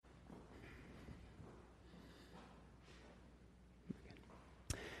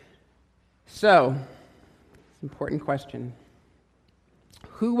So, it's an important question.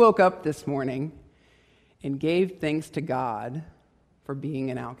 Who woke up this morning and gave thanks to God for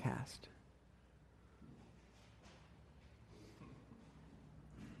being an outcast?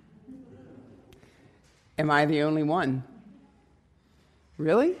 Am I the only one?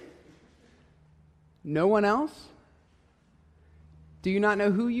 Really? No one else? Do you not know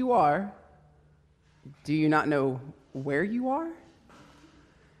who you are? Do you not know where you are?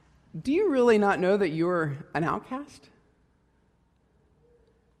 Do you really not know that you're an outcast?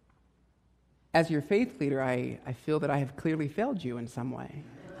 As your faith leader, I feel that I have clearly failed you in some way.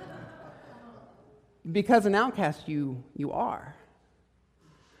 Because an outcast you are.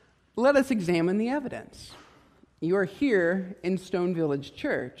 Let us examine the evidence. You are here in Stone Village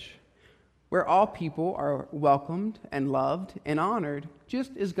Church, where all people are welcomed and loved and honored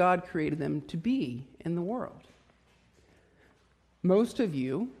just as God created them to be in the world. Most of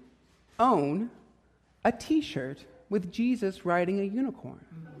you own a t-shirt with Jesus riding a unicorn.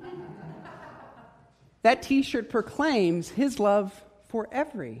 That t-shirt proclaims his love for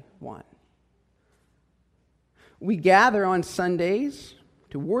everyone. We gather on Sundays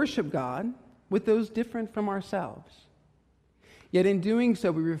to worship God with those different from ourselves. Yet in doing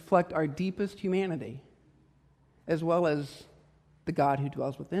so, we reflect our deepest humanity, as well as the God who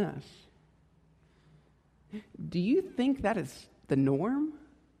dwells within us. Do you think that is the norm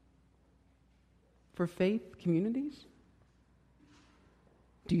for faith communities?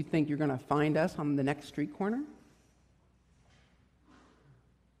 Do you think you're going to find us on the next street corner?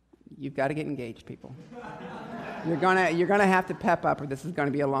 You've got to get engaged, people. You're gonna have to pep up, or this is going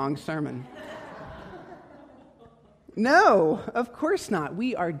to be a long sermon. No, of course not.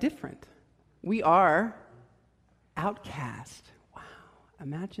 We are different. We are outcast. Wow,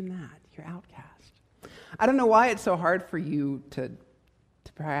 imagine that. You're outcast. I don't know why it's so hard for you to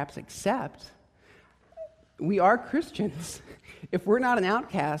perhaps accept. We are Christians. If we're not an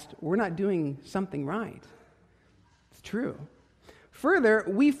outcast, we're not doing something right. It's true. Further,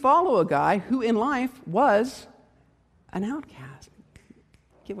 we follow a guy who in life was an outcast.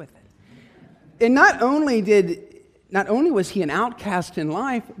 Get with it. And not only was he an outcast in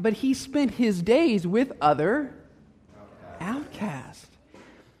life, but he spent his days with other outcasts.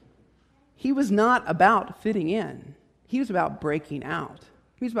 He was not about fitting in. He was about breaking out.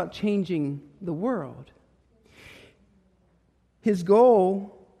 He was about changing the world. His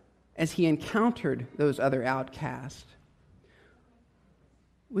goal, as he encountered those other outcasts,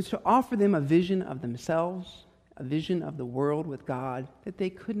 was to offer them a vision of themselves, a vision of the world with God that they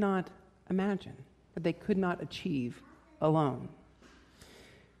could not imagine, that they could not achieve alone.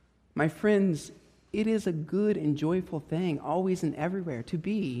 My friends, it is a good and joyful thing, always and everywhere, to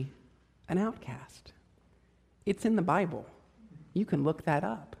be an outcast. It's in the Bible. You can look that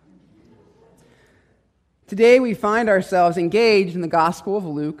up. Today we find ourselves engaged in the Gospel of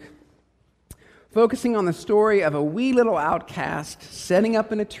Luke, focusing on the story of a wee little outcast setting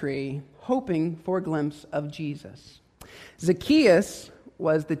up in a tree, hoping for a glimpse of Jesus. Zacchaeus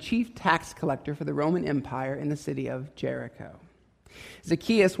was the chief tax collector for the Roman Empire in the city of Jericho.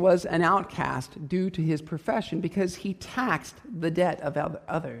 Zacchaeus was an outcast due to his profession because he taxed the debt of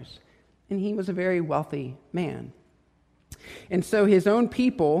others, and he was a very wealthy man. And so his own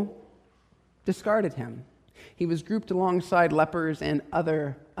people discarded him. He was grouped alongside lepers and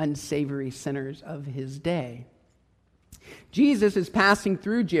other unsavory sinners of his day. Jesus is passing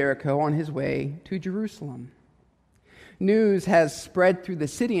through Jericho on his way to Jerusalem. News has spread through the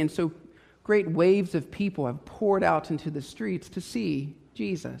city, and so great waves of people have poured out into the streets to see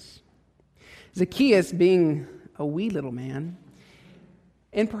Jesus. Zacchaeus, being a wee little man,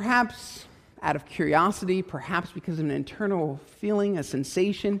 and perhaps out of curiosity, perhaps because of an internal feeling, a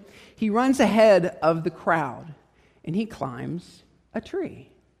sensation, he runs ahead of the crowd, and he climbs a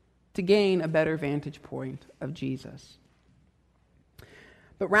tree to gain a better vantage point of Jesus.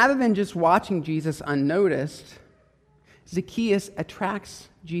 But rather than just watching Jesus unnoticed, Zacchaeus attracts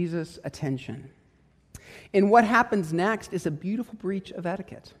Jesus' attention. And what happens next is a beautiful breach of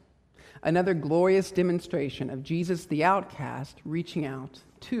etiquette, another glorious demonstration of Jesus the outcast reaching out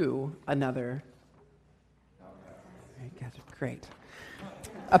to another. You guys are great.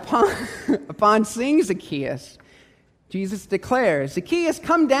 Upon seeing Zacchaeus, Jesus declares, "Zacchaeus,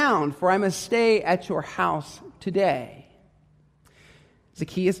 come down, for I must stay at your house today."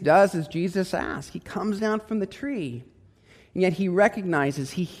 Zacchaeus does as Jesus asked. He comes down from the tree, and yet he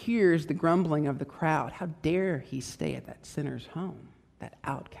recognizes, he hears the grumbling of the crowd. How dare he stay at that sinner's home, that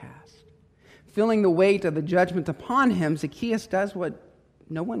outcast? Feeling the weight of the judgment upon him, Zacchaeus does what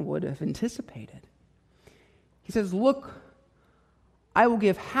no one would have anticipated. He says, "Look I will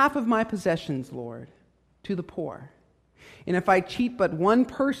give half of my possessions, Lord, to the poor. And if I cheat but one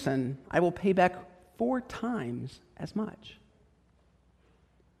person, I will pay back 4 times as much.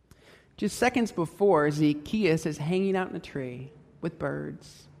 Just seconds before, Zacchaeus is hanging out in a tree with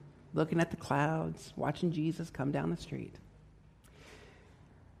birds, looking at the clouds, watching Jesus come down the street.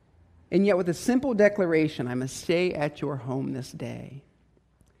 And yet with a simple declaration, I must stay at your home this day,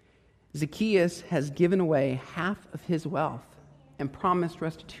 Zacchaeus has given away half of his wealth and promised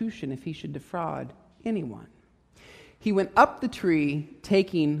restitution if he should defraud anyone. He went up the tree,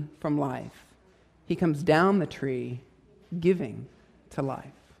 taking from life. He comes down the tree, giving to life.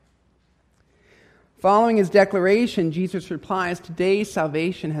 Following his declaration, Jesus replies, "Today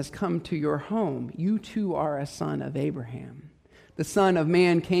salvation has come to your home. You too are a son of Abraham. The Son of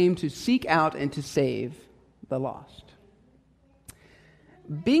Man came to seek out and to save the lost."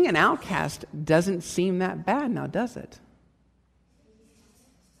 Being an outcast doesn't seem that bad now, does it?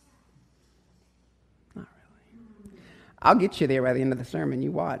 Not really. I'll get you there by the end of the sermon.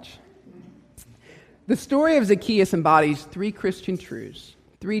 You watch. The story of Zacchaeus embodies 3 Christian truths,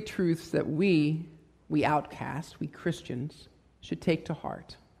 3 truths that we outcasts, we Christians, should take to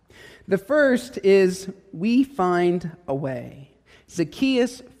heart. The first is we find a way.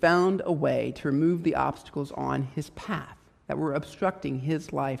 Zacchaeus found a way to remove the obstacles on his path that were obstructing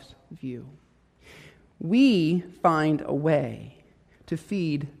his life's view. We find a way to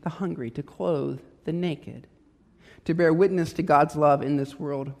feed the hungry, to clothe the naked, to bear witness to God's love in this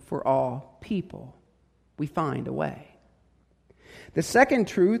world for all people. We find a way. The second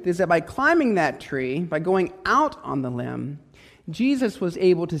truth is that by climbing that tree, by going out on the limb, Jesus was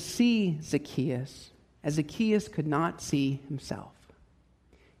able to see Zacchaeus as Zacchaeus could not see himself.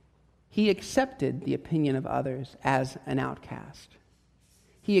 He accepted the opinion of others as an outcast.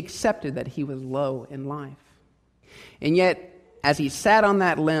 He accepted that he was low in life. And yet, as he sat on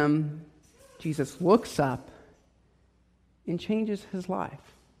that limb, Jesus looks up and changes his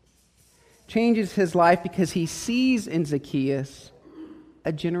life. Changes his life because he sees in Zacchaeus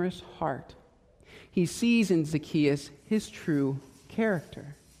a generous heart. He sees in Zacchaeus his true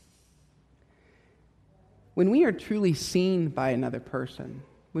character. When we are truly seen by another person,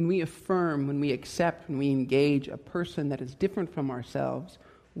 when we affirm, when we accept, when we engage a person that is different from ourselves,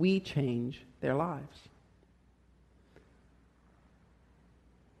 we change their lives.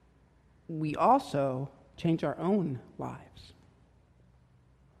 We also change our own lives.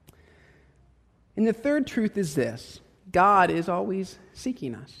 And the third truth is this: God is always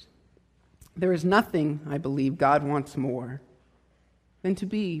seeking us. There is nothing, I believe, God wants more than to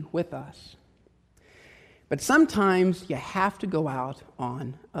be with us. But sometimes you have to go out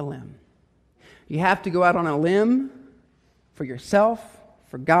on a limb. You have to go out on a limb for yourself,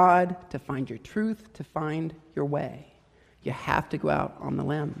 for God, to find your truth, to find your way. You have to go out on the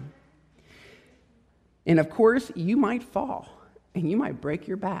limb. And of course, you might fall and you might break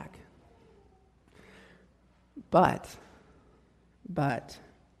your back. But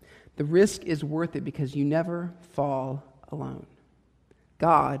the risk is worth it because you never fall alone.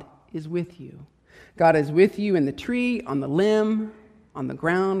 God is with you. God is with you in the tree, on the limb, on the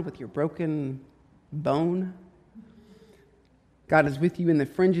ground with your broken bone. God is with you in the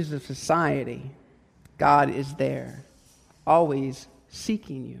fringes of society. God is there, always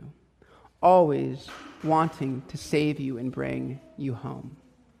seeking you, always wanting to save you and bring you home.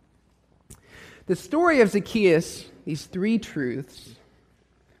 The story of Zacchaeus, these 3 truths,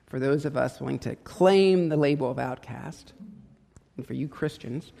 for those of us willing to claim the label of outcast, and for you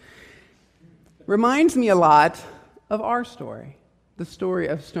Christians, reminds me a lot of our story, the story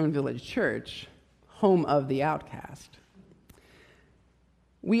of Stone Village Church, home of the outcast.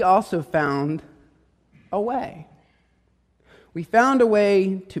 We also found a way. We found a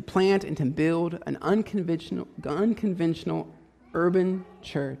way to plant and to build an unconventional urban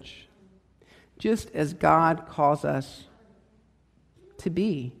church, just as God calls us to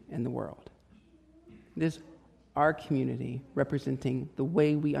be in the world. It is our community representing the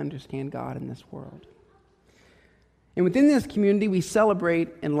way we understand God in this world. And within this community, we celebrate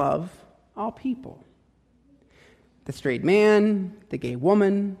and love all people. The straight man, the gay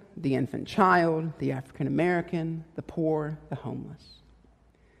woman, the infant child, the African American, the poor, the homeless.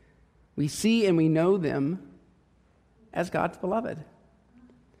 We see and we know them as God's beloved.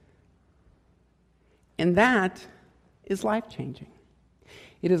 And that is life-changing.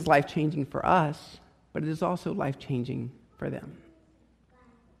 It is life-changing for us, but it is also life-changing for them.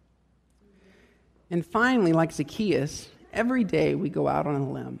 And finally, like Zacchaeus, every day we go out on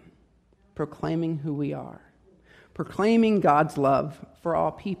a limb, proclaiming who we are, proclaiming God's love for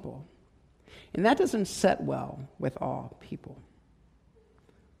all people. And that doesn't set well with all people.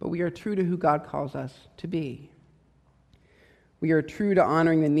 but we are true to who God calls us to be. We are true to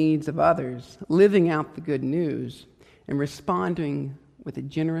honoring the needs of others, living out the good news, and responding with a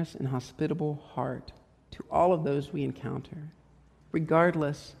generous and hospitable heart to all of those we encounter,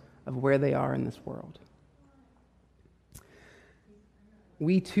 regardless of where they are in this world.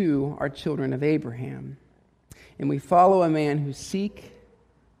 We too are children of Abraham, and we follow a man who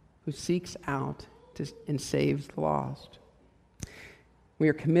seeks out and saves the lost. We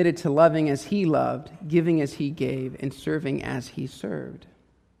are committed to loving as he loved, giving as he gave, and serving as he served.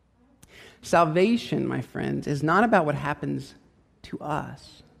 Salvation, my friends, is not about what happens to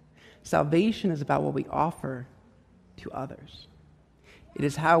us. Salvation is about what we offer to others. It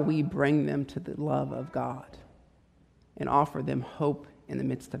is how we bring them to the love of God and offer them hope in the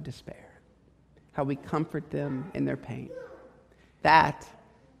midst of despair, how we comfort them in their pain. That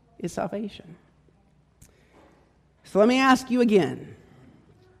is salvation. So let me ask you again,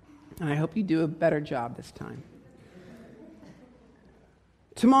 and I hope you do a better job this time.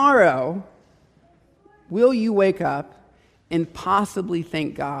 Tomorrow, will you wake up and possibly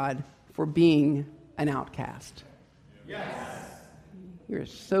thank God for being an outcast? Yes. You're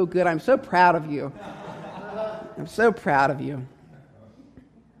so good. I'm so proud of you. I'm so proud of you.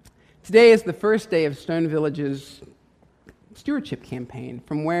 Today is the first day of Stone Village's stewardship campaign,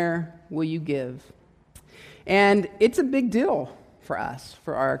 From Where Will You Give? And it's a big deal for us,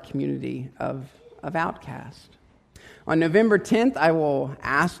 for our community of outcasts. On November 10th, I will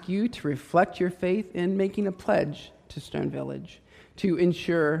ask you to reflect your faith in making a pledge to Stone Village to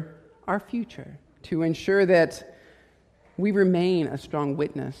ensure our future, to ensure that we remain a strong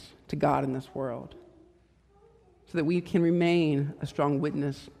witness to God in this world, so that we can remain a strong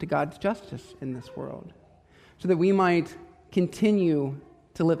witness to God's justice in this world, so that we might continue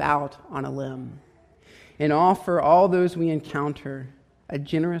to live out on a limb and offer all those we encounter a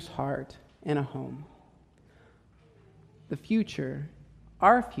generous heart and a home. The future,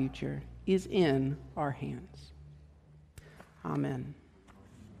 our future, is in our hands. Amen.